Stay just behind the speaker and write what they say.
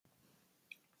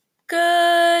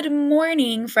Good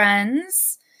morning,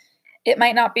 friends. It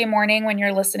might not be morning when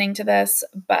you're listening to this,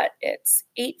 but it's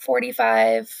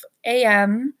 8:45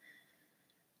 a.m.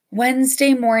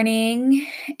 Wednesday morning,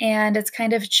 and it's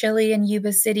kind of chilly in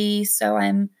Yuba City, so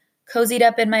I'm cozied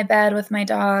up in my bed with my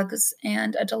dogs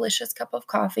and a delicious cup of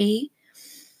coffee.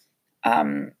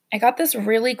 I got this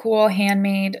really cool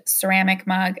handmade ceramic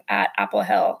mug at Apple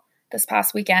Hill this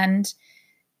past weekend.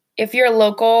 If you're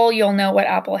local, you'll know what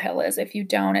Apple Hill is. If you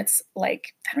don't, it's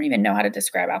like, I don't even know how to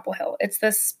describe Apple Hill. It's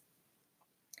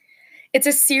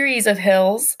a series of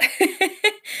hills.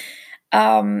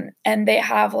 And they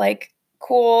have like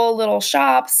cool little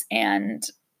shops and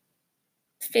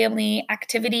family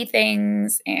activity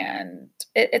things, and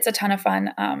it's a ton of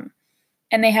fun.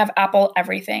 And they have apple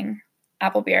everything,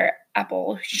 apple beer,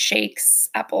 apple shakes,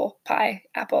 apple pie,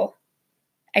 apple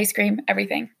ice cream,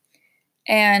 everything.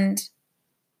 And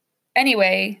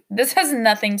anyway, this has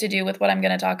nothing to do with what I'm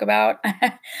going to talk about.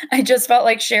 I just felt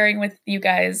like sharing with you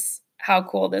guys how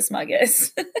cool this mug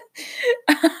is.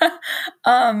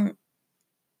 um,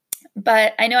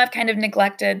 but I know I've kind of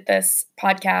neglected this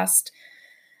podcast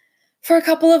for a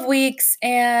couple of weeks,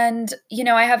 and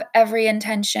I have every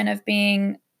intention of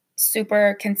being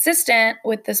super consistent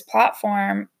with this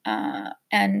platform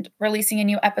and releasing a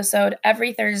new episode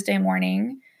every Thursday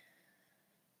morning.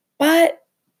 But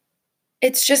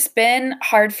it's just been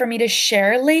hard for me to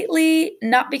share lately,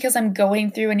 not because I'm going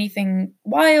through anything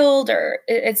wild or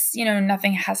it's,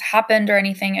 nothing has happened or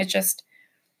anything. It's just,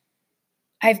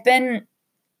 I've been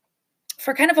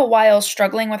for kind of a while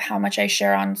struggling with how much I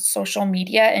share on social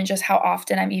media and just how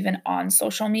often I'm even on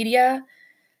social media.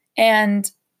 And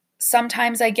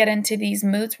sometimes I get into these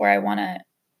moods where I want to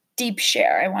deep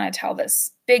share. I want to tell this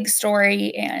big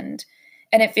story and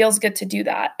it feels good to do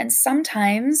that. And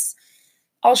sometimes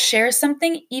I'll share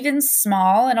something even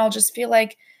small and I'll just feel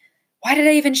like, why did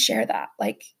I even share that?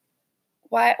 Like,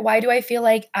 why do I feel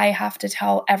like I have to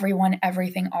tell everyone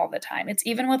everything all the time? It's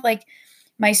even with like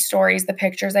my stories, the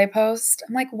pictures I post.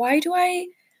 I'm like, why do I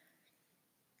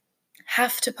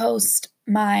have to post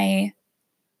my,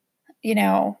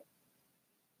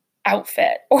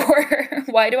 outfit? Or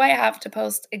why do I have to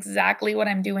post exactly what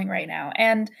I'm doing right now?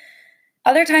 And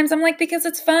other times I'm like, because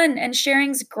it's fun and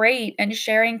sharing's great and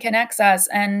sharing connects us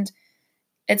and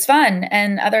it's fun.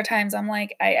 And other times I'm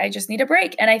like, I just need a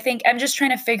break. And I think I'm just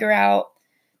trying to figure out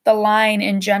the line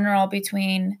in general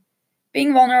between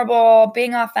being vulnerable,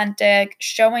 being authentic,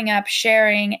 showing up,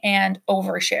 sharing, and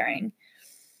oversharing.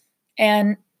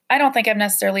 And I don't think I've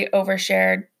necessarily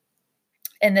overshared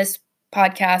in this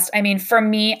podcast. I mean, for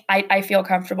me, I feel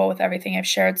comfortable with everything I've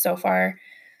shared so far.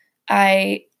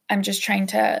 I'm just trying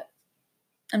to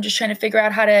figure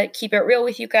out how to keep it real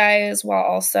with you guys while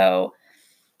also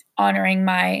honoring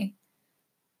my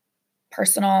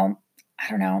personal,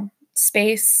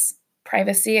 space,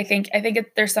 privacy. I think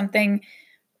there's something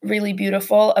really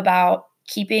beautiful about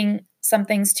keeping some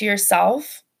things to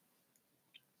yourself.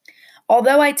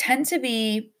 Although I tend to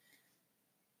be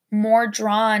more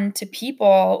drawn to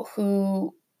people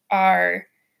who are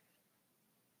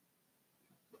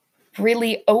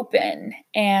really open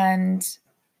and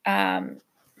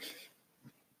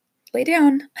lay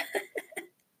down.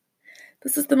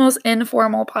 This is the most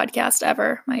informal podcast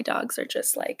ever. My dogs are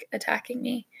just like attacking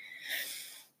me.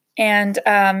 And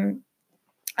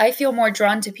I feel more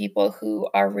drawn to people who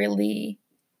are really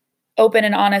open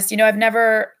and honest. I've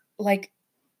never like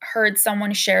heard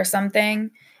someone share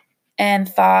something and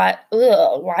thought,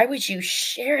 ugh, why would you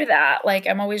share that? Like,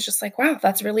 I'm always just like, wow,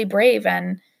 that's really brave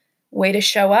and way to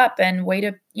show up and way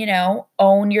to,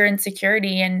 own your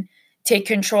insecurity and take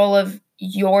control of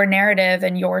your narrative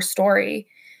and your story.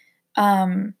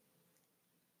 So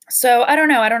I don't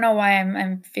know. I don't know why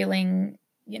I'm feeling,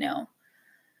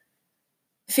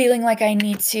 feeling like I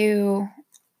need to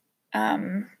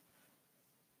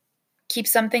keep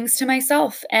some things to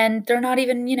myself. And they're not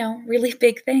even, really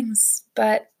big things.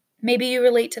 But maybe you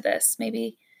relate to this.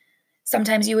 Maybe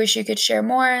sometimes you wish you could share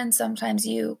more, and sometimes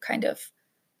you kind of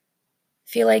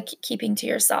feel like keeping to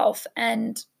yourself.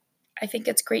 And I think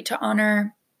it's great to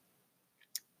honor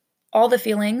all the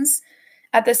feelings.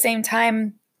 At the same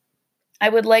time, I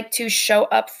would like to show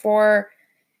up for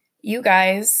you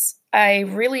guys. I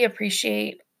really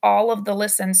appreciate all of the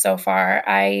listens so far.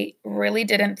 I really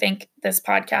didn't think this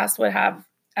podcast would have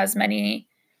as many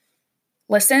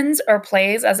listens or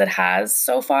plays as it has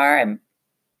so far. I'm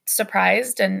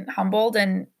surprised and humbled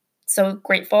and so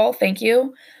grateful. Thank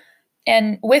you.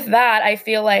 And with that, I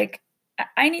feel like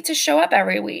I need to show up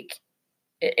every week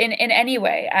in any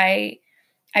way.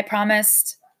 I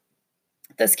promised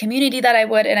this community that I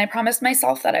would, and I promised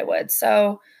myself that I would.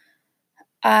 So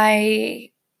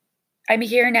I I'm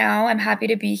here now. I'm happy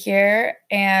to be here.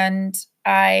 And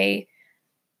I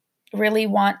really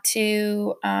want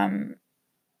to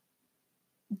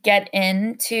get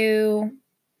into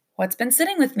what's been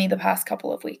sitting with me the past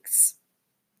couple of weeks.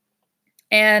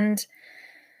 And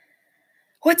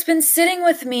what's been sitting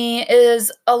with me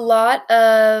is a lot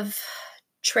of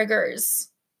triggers.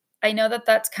 I know that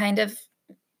that's kind of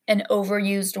an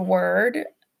overused word,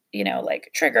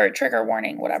 like trigger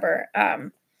warning, whatever.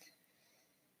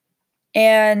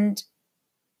 And,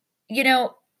 you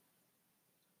know,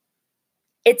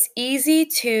 it's easy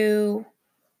to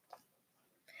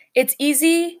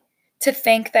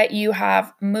think that you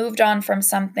have moved on from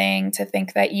something, to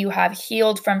think that you have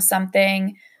healed from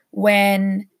something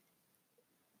when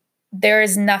there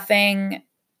is nothing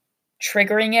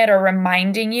triggering it or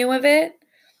reminding you of it.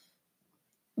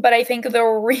 But I think the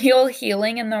real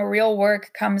healing and the real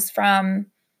work comes from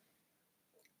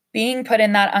being put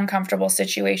in that uncomfortable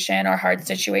situation or hard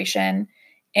situation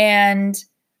and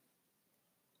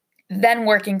then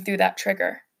working through that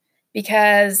trigger.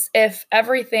 Because if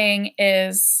everything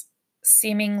is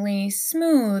seemingly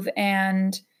smooth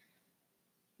and,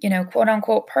 quote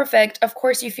unquote perfect, of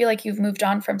course you feel like you've moved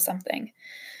on from something.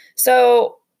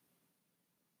 So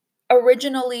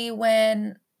originally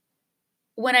when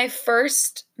I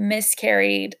first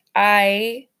miscarried,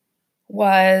 I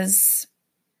was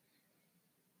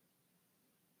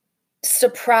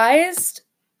surprised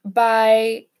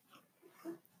by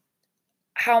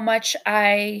how much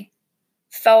I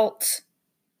felt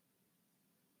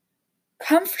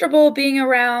comfortable being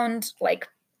around like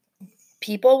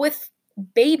people with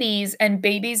babies and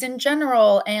babies in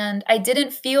general. And I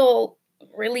didn't feel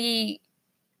really,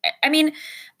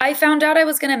 I found out I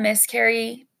was going to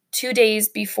miscarry 2 days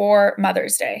before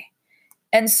Mother's Day.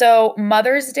 And so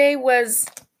Mother's Day was,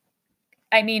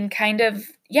 kind of,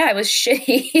 yeah, it was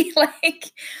shitty.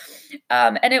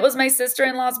 And it was my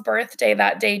sister-in-law's birthday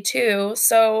that day too.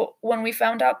 So when we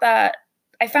found out that,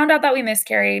 I found out that we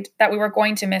miscarried, that we were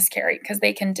going to miscarry, because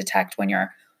they can detect when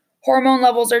your hormone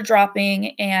levels are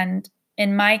dropping. And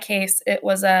in my case, it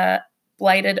was a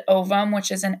blighted ovum,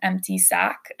 which is an empty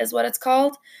sac, is what it's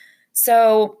called.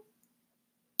 So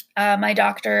my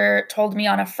doctor told me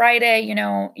on a Friday,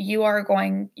 your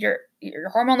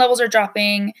hormone levels are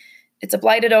dropping. It's a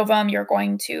blighted ovum. You're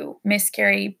going to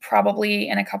miscarry probably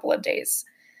in a couple of days.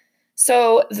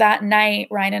 So that night,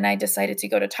 Ryan and I decided to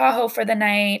go to Tahoe for the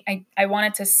night. I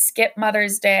wanted to skip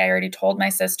Mother's Day. I already told my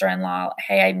sister-in-law,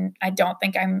 hey, I don't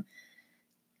think I'm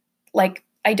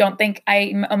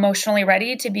emotionally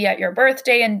ready to be at your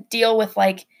birthday and deal with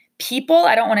people.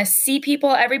 I don't want to see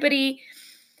people.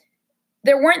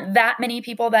 There weren't that many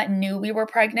people that knew we were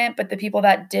pregnant, but the people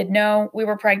that did know we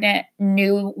were pregnant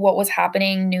knew what was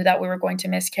happening, knew that we were going to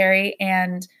miscarry.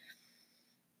 And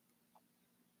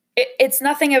it's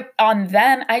nothing on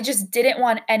them. I just didn't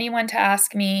want anyone to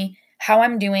ask me how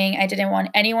I'm doing. I didn't want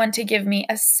anyone to give me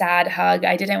a sad hug.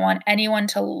 I didn't want anyone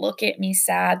to look at me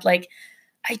sad.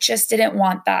 I just didn't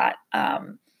want that.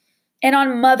 And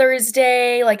on Mother's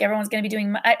Day, everyone's going to be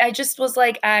doing, I just was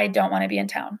I don't want to be in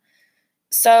town.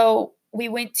 So we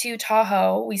went to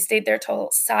Tahoe. We stayed there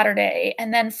till Saturday.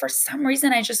 And then for some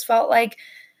reason, I just felt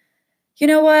you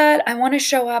know what? I want to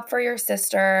show up for your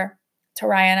sister. To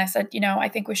Ryan, I said, I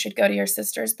think we should go to your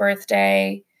sister's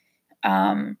birthday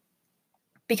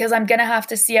because I'm going to have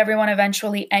to see everyone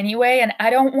eventually anyway. And I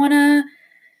don't want to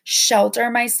shelter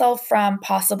myself from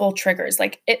possible triggers.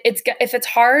 If it's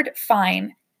hard,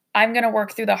 fine. I'm going to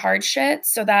work through the hard shit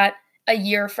so that a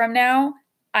year from now,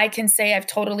 I can say I've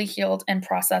totally healed and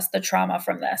processed the trauma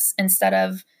from this instead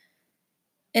of,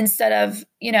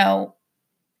 you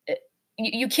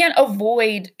can't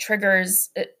avoid triggers,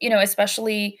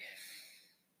 especially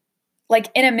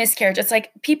in a miscarriage. It's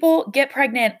people get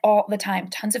pregnant all the time.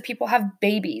 Tons of people have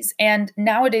babies. And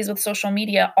nowadays with social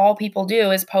media, all people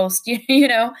do is post,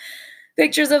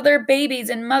 pictures of their babies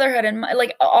and motherhood and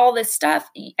all this stuff.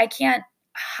 I can't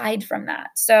hide from that.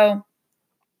 So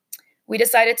we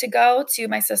decided to go to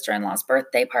my sister-in-law's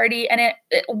birthday party, and it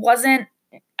wasn't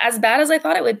as bad as I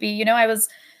thought it would be. I was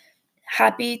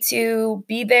happy to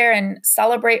be there and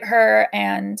celebrate her.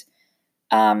 And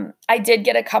I did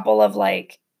get a couple of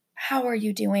how are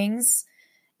you doings,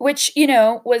 which,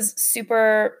 was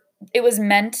super, it was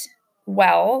meant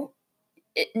well.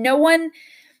 No one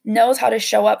knows how to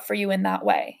show up for you in that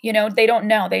way. They don't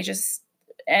know. They just,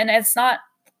 and it's not,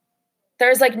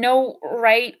 there's no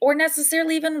right or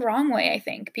necessarily even wrong way. I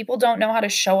think people don't know how to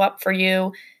show up for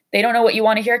you. They don't know what you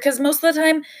want to hear. Cause most of the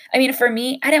time, for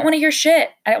me, I didn't want to hear shit.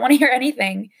 I didn't want to hear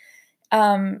anything.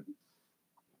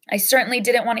 I certainly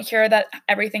didn't want to hear that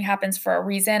everything happens for a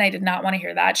reason. I did not want to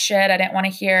hear that shit. I didn't want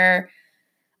to hear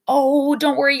oh,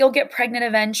 don't worry, you'll get pregnant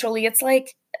eventually. It's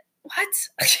like, what?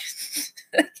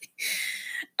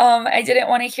 I didn't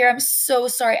want to hear, I'm so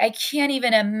sorry. I can't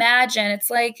even imagine. It's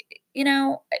like,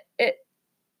 it,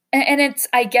 and it's,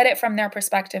 I get it from their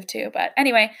perspective too. But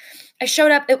anyway, I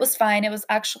showed up. It was fine. It was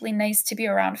actually nice to be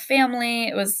around family.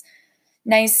 It was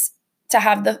nice to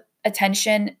have the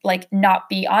attention like not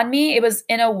be on me. It was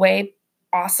in a way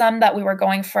awesome that we were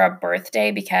going for a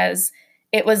birthday because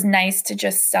it was nice to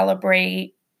just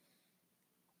celebrate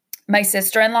my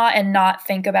sister-in-law and not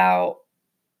think about,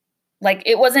 like,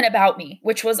 it wasn't about me,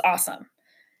 which was awesome.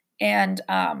 And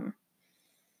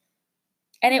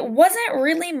it wasn't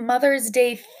really Mother's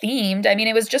Day themed. I mean,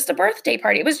 it was just a birthday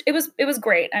party. It was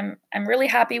great. I'm really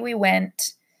happy we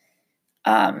went.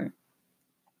 Um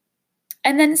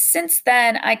and then since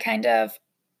then I kind of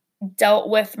dealt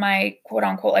with my quote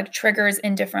unquote like triggers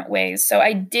in different ways. So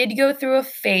I did go through a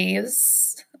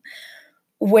phase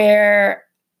where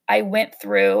I went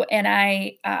through and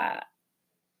I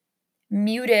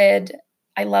muted.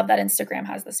 I love that Instagram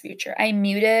has this feature. I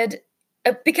muted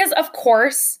because, of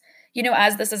course,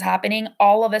 as this is happening,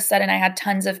 all of a sudden I had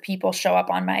tons of people show up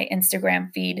on my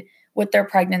Instagram feed with their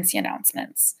pregnancy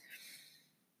announcements.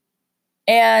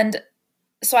 And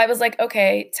so I was like,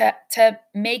 okay, to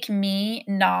make me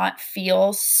not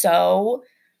feel so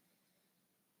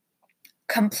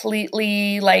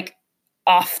completely like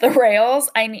off the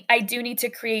rails, I do need to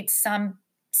create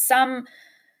somewhat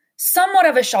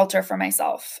of a shelter for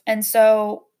myself. And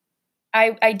so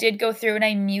I did go through and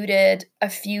I muted a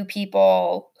few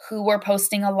people who were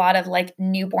posting a lot of like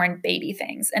newborn baby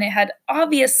things. And it had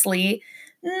obviously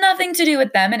nothing to do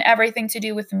with them and everything to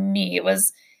do with me. It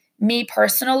was me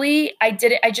personally. I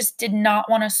just did not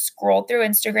want to scroll through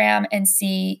Instagram and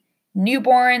see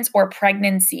newborns or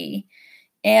pregnancy.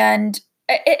 And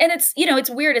it's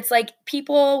weird. It's like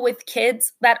people with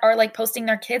kids that are like posting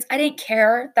their kids. I didn't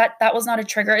care. That was not a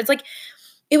trigger. It's like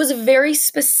it was very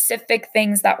specific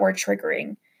things that were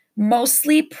triggering,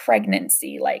 mostly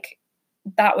pregnancy. Like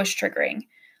that was triggering.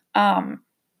 Um,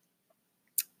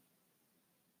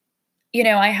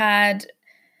 I had,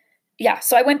 yeah,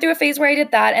 so I went through a phase where I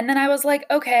did that. And then I was like,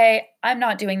 okay, I'm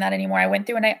not doing that anymore. I went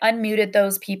through and I unmuted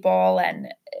those people.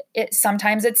 And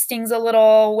sometimes it stings a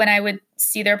little when I would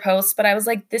see their posts, but I was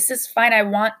like, this is fine. I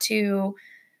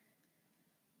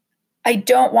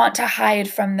don't want to hide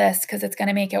from this because it's going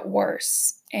to make it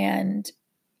worse.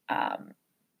 Um,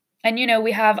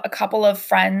 we have a couple of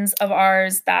friends of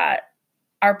ours that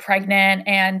are pregnant,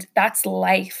 and that's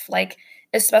life. Like,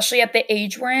 especially at the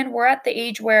age we're in, we're at the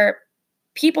age where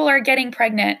people are getting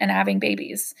pregnant and having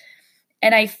babies.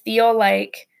 And I feel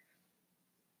like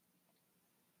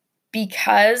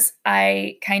because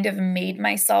I kind of made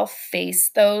myself face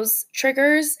those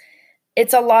triggers,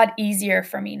 it's a lot easier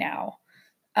for me now.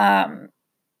 Um,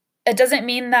 it doesn't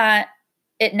mean that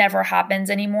it never happens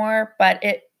anymore, but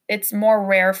it's more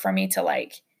rare for me to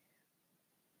like,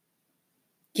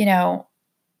 you know,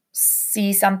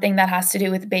 see something that has to do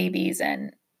with babies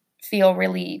and feel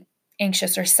really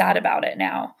anxious or sad about it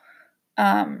now.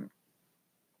 Um,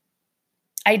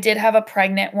 I did have a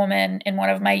pregnant woman in one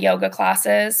of my yoga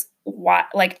classes.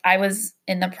 Like I was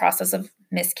in the process of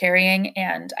miscarrying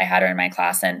and I had her in my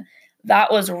class, and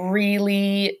that was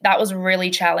really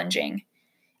challenging.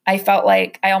 I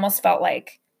almost felt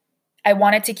like I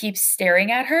wanted to keep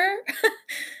staring at her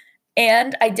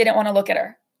and I didn't want to look at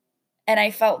her. And I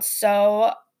felt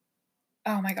so,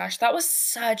 oh my gosh, that was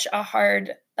such a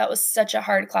hard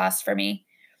class for me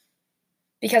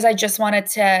because I just wanted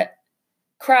to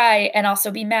cry and also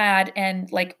be mad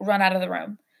and like run out of the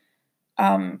room.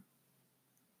 Um,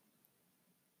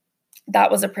 that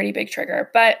was a pretty big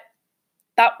trigger, but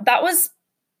that was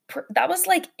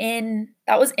in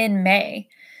May.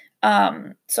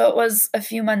 So it was a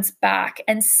few months back.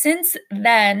 And since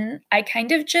then, I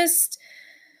kind of just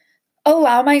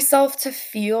allow myself to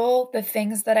feel the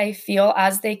things that I feel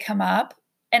as they come up.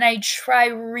 And I try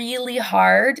really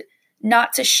hard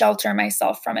not to shelter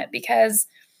myself from it because,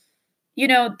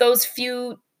 those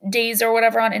few days or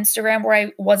whatever on Instagram where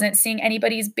I wasn't seeing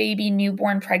anybody's baby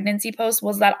newborn pregnancy post,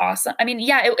 was that awesome? I mean,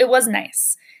 yeah, it was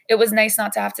nice. It was nice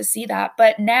not to have to see that.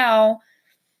 But now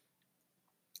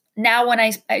when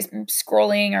I'm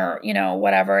scrolling or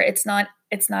whatever, it's not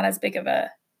as big of a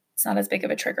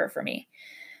trigger for me.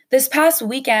 This past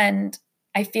weekend,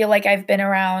 I feel like I've been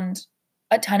around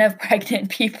a ton of pregnant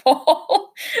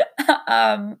people.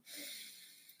 um,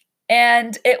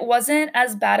 and it wasn't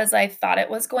as bad as I thought it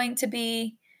was going to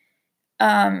be.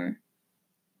 Um,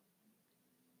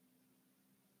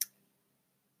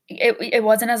 it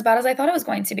wasn't as bad as I thought it was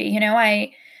going to be.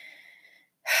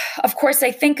 of course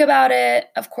I think about it.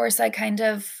 Of course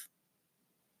I'm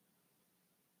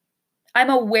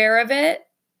aware of it.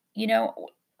 You know,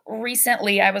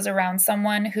 recently I was around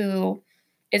someone who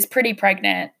is pretty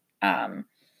pregnant.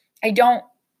 I don't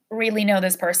really know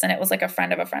this person. It was like a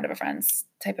friend of a friend of a friend's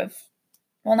type of,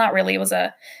 well, not really. It was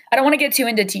I don't want to get too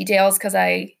into details because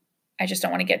I just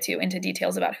don't want to get too into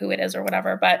details about who it is or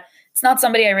whatever, but it's not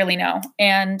somebody I really know.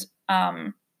 And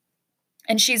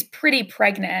she's pretty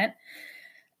pregnant.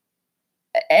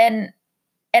 And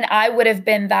I would have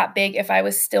been that big if I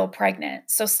was still pregnant.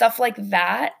 So stuff like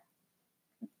that,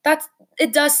 that's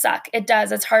it does suck. It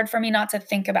does. It's hard for me not to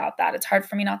think about that. It's hard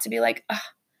for me not to be like, oh,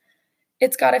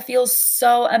 it's got to feel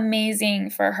so amazing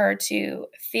for her to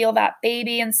feel that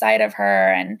baby inside of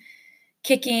her and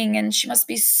kicking, and she must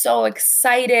be so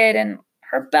excited, and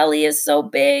her belly is so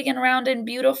big and round and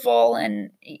beautiful, and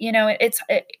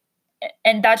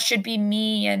and that should be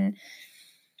me. And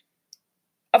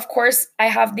of course I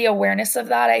have the awareness of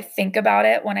that. I think about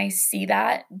it when I see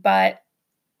that, but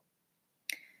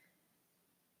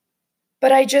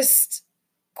I just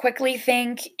quickly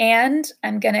think, and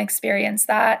I'm going to experience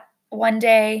that one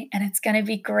day, and it's going to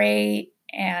be great,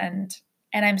 and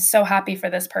I'm so happy for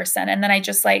this person. And then I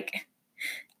just like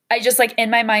in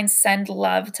my mind send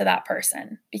love to that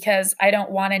person, because I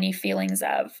don't want any feelings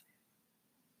of,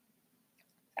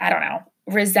 I don't know,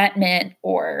 resentment,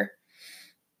 or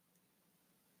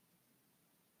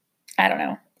I don't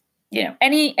know,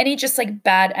 any just like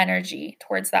bad energy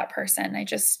towards that person. I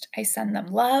send them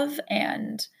love,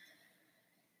 and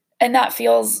that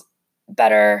feels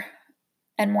better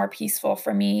and more peaceful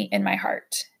for me in my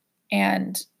heart.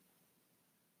 And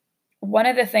one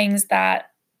of the things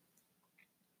that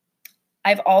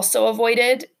I've also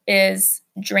avoided is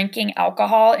drinking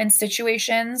alcohol in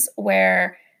situations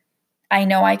where I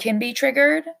know I can be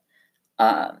triggered.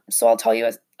 So I'll tell you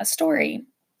a story.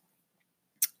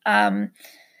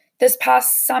 This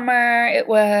past summer,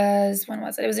 when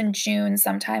was it? It was in June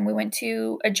sometime. We went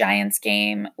to a Giants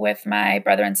game with my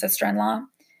brother and sister-in-law.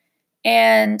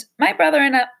 And my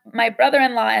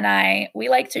brother-in-law and I, we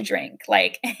like to drink.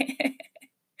 Like,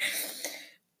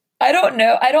 I don't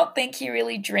know. I don't think he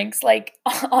really drinks like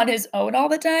on his own all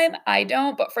the time. I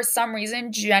don't, but for some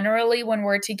reason, generally when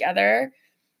we're together,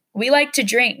 we like to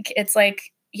drink. It's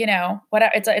like,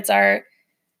 whatever.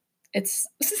 It's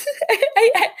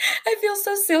I feel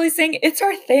so silly saying it's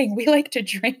our thing. We like to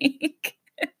drink.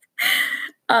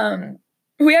 um,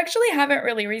 we actually haven't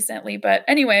really recently, but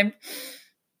anyway.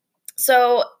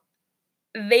 So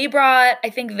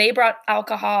I think they brought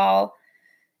alcohol,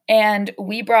 and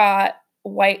we brought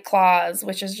White Claws,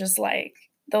 which is just like,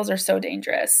 those are so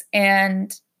dangerous.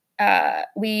 And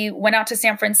we went out to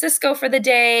San Francisco for the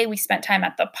day. We spent time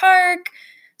at the park.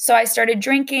 So I started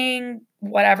drinking,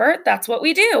 whatever. That's what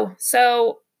we do.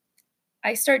 So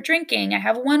I start drinking. I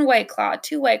have 1 White Claw,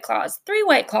 2 White Claws, 3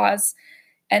 White Claws.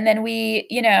 And then we,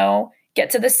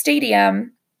 get to the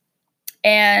stadium,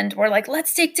 and we're like,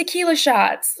 let's take tequila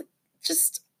shots.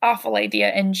 Just awful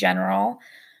idea in general.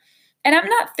 And I'm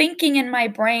not thinking in my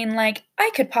brain like I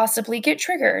could possibly get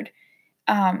triggered.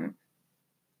 I'm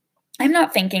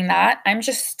not thinking that. I'm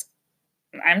just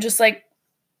like,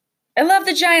 I love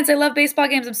the Giants. I love baseball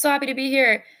games. I'm so happy to be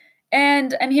here.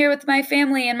 And I'm here with my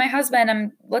family and my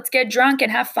husband. Let's get drunk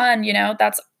and have fun.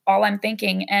 That's all I'm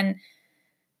thinking. And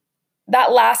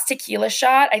that last tequila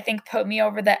shot, I think, put me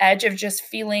over the edge of just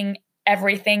feeling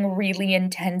everything really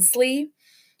intensely.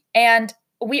 And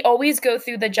we always go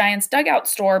through the Giants dugout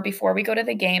store before we go to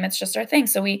the game. It's just our thing.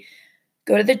 So we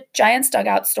go to the Giants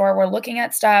dugout store. We're looking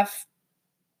at stuff.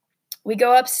 We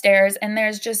go upstairs, and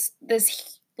there's just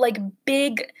this like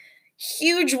big,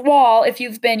 huge wall. If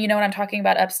you've been, you know what I'm talking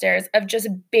about, upstairs, of just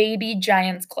baby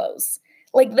Giants clothes.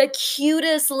 Like the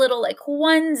cutest little like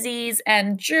onesies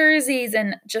and jerseys,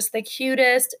 and just the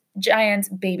cutest Giants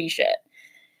baby shit.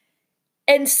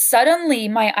 And suddenly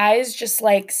my eyes just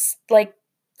like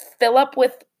fill up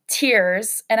with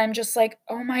tears, and I'm just like,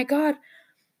 oh my God,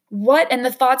 what? And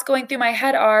the thoughts going through my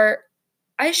head are,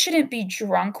 I shouldn't be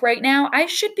drunk right now. I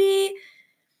should be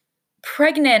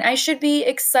pregnant. I should be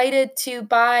excited to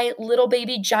buy little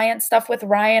baby Giant stuff with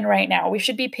Ryan right now. We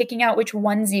should be picking out which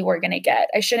onesie we're going to get.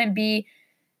 I shouldn't be,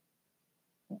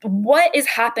 what is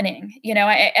happening?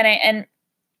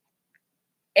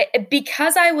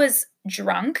 Because I was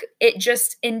drunk, it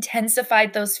just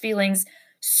intensified those feelings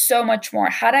so much more.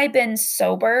 Had I been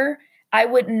sober, I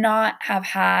would not have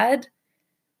had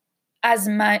as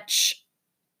much.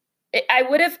 I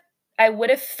would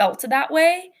have felt that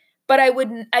way, but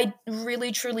I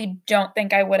really truly don't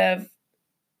think I would have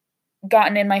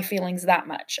gotten in my feelings that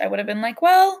much. I would have been like,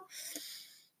 well,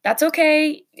 that's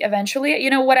okay. Eventually,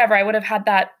 whatever. I would have had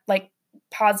that like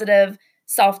positive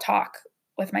self-talk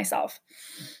with myself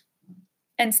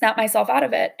and snap myself out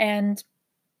of it. And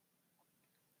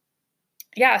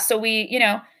yeah, so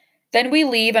then we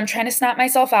leave. I'm trying to snap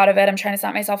myself out of it.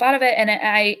 And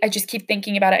I just keep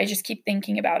thinking about it. I just keep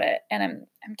thinking about it. And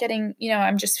I'm getting,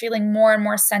 I'm just feeling more and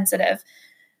more sensitive.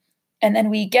 And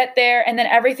then we get there, and then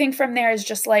everything from there is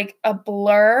just like a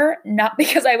blur, not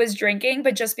because I was drinking,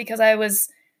 but just because I was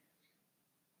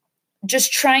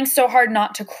just trying so hard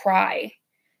not to cry.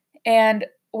 And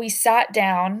we sat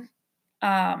down,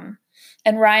 and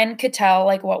Ryan could tell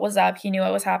like what was up. He knew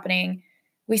what was happening.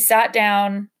 We sat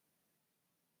down,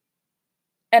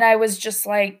 and I was just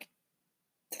like,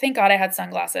 thank God I had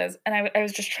sunglasses. And I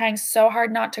was just trying so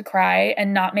hard not to cry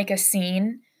and not make a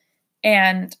scene.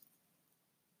 And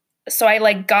so I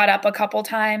like got up a couple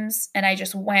times and I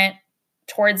just went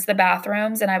towards the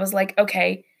bathrooms, and I was like,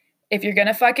 okay, if you're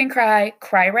gonna fucking cry,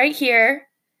 cry right here.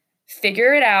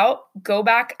 Figure it out. Go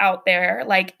back out there.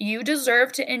 Like, you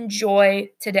deserve to enjoy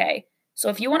today. So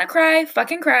if you want to cry,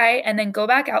 fucking cry, and then go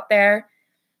back out there.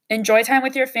 Enjoy time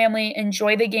with your family.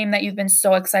 Enjoy the game that you've been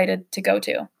so excited to go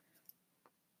to.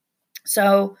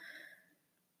 So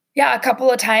yeah, a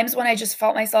couple of times when I just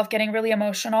felt myself getting really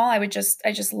emotional, I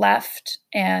just left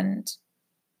and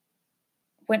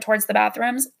went towards the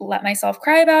bathrooms, let myself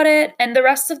cry about it, and the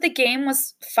rest of the game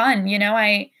was fun.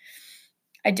 I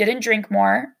didn't drink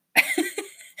more.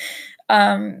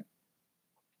 um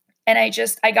and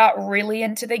I got really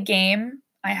into the game.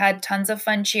 I had tons of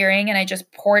fun cheering, and I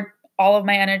just poured all of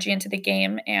my energy into the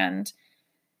game. And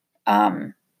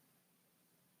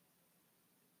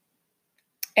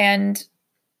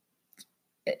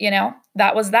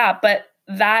that was that. But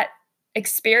that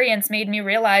experience made me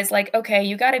realize, like, okay,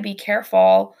 you got to be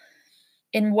careful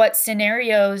in what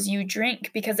scenarios you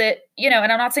drink, because and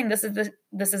I'm not saying this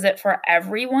is it for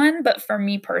everyone, but for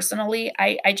me personally,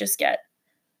 I just get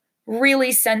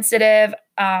really sensitive,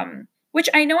 which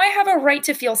I know I have a right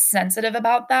to feel sensitive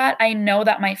about that. I know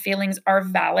that my feelings are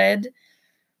valid,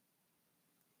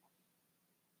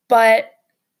 but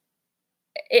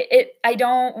I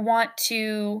don't want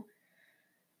to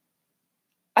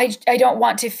I don't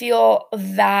want to feel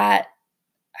that.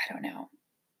 I don't know.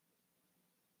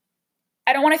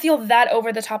 I don't want to feel that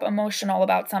over the top emotional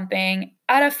about something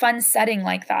at a fun setting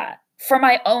like that for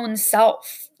my own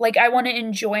self. Like, I want to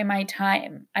enjoy my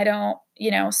time. I don't,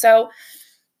 so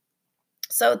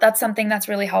that's something that's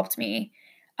really helped me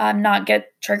not get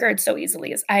triggered so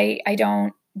easily. Is I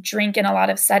don't drink in a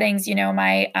lot of settings.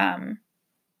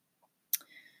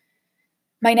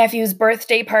 My nephew's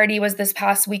birthday party was this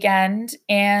past weekend,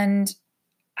 and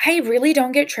I really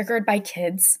don't get triggered by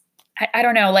kids. I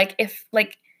don't know. Like, if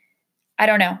like I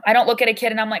don't know. I don't look at a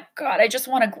kid and I'm like, God, I just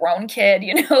want a grown kid,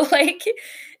 like,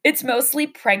 it's mostly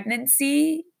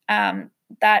pregnancy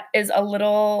that is a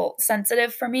little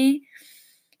sensitive for me.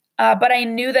 But I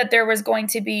knew that there was going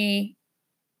to be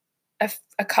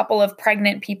a couple of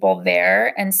pregnant people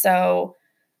there. And so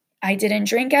I didn't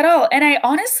drink at all. And I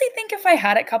honestly think if I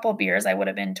had a couple beers, I would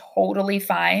have been totally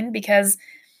fine, because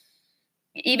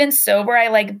even sober, I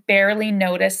like barely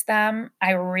noticed them.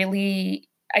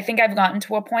 I think I've gotten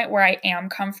to a point where I am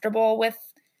comfortable with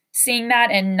seeing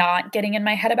that and not getting in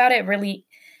my head about it, really.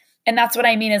 And that's what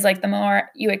I mean is, like, the more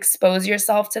you expose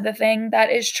yourself to the thing that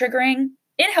is triggering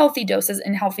in healthy doses,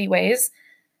 in healthy ways,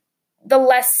 the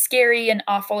less scary and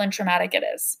awful and traumatic it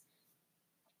is.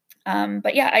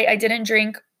 But yeah, I didn't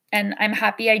drink, and I'm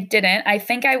happy I didn't. I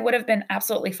think I would have been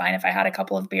absolutely fine if I had a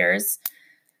couple of beers,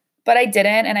 but I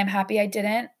didn't, and I'm happy I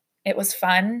didn't. It was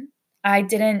fun. I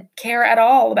didn't care at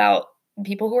all about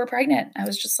people who were pregnant. I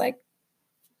was just like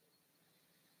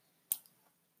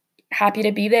happy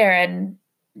to be there and,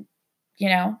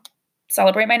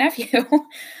 celebrate my nephew.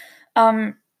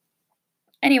 um,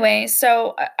 anyway,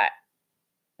 so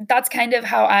that's kind of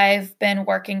how I've been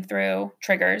working through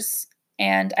triggers.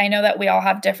 And I know that we all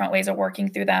have different ways of working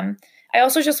through them. I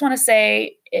also just want to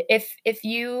say, if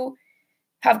you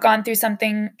have gone through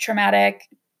something traumatic,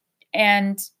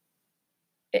 and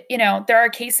there are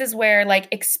cases where, like,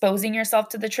 exposing yourself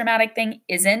to the traumatic thing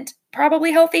isn't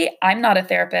probably healthy. I'm not a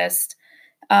therapist.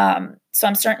 So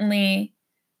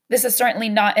this is certainly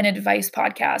not an advice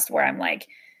podcast where I'm like,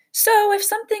 so if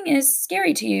something is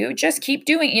scary to you, just keep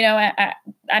doing,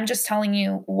 I'm just telling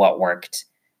you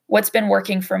what's been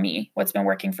working for me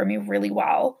really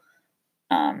well.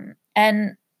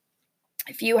 And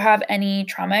if you have any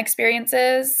trauma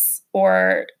experiences,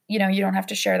 or, you don't have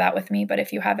to share that with me, but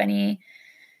if you have any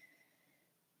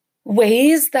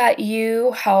ways that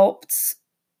you helped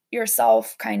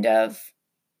yourself kind of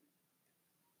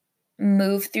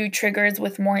move through triggers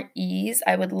with more ease,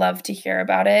 I would love to hear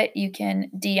about it. You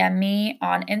can DM me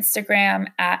on Instagram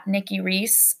at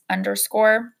 @NikkiReese_.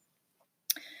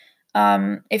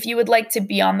 If you would like to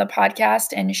be on the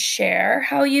podcast and share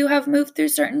how you have moved through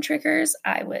certain triggers,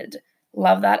 I would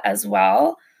love that as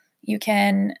well. You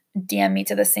can DM me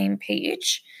to the same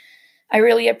page. I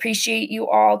really appreciate you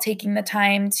all taking the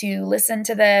time to listen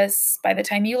to this. By the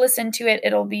time you listen to it,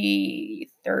 it'll be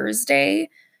Thursday.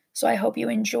 So I hope you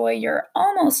enjoy your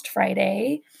almost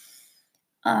Friday.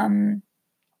 And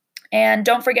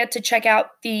don't forget to check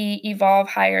out the Evolve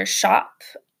Higher shop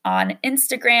on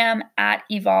Instagram at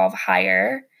Evolve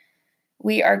Higher.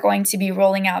 We are going to be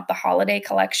rolling out the holiday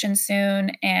collection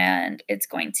soon, and it's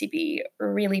going to be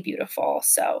really beautiful.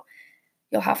 So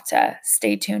you'll have to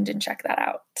stay tuned and check that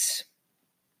out.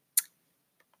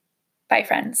 Bye,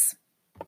 friends.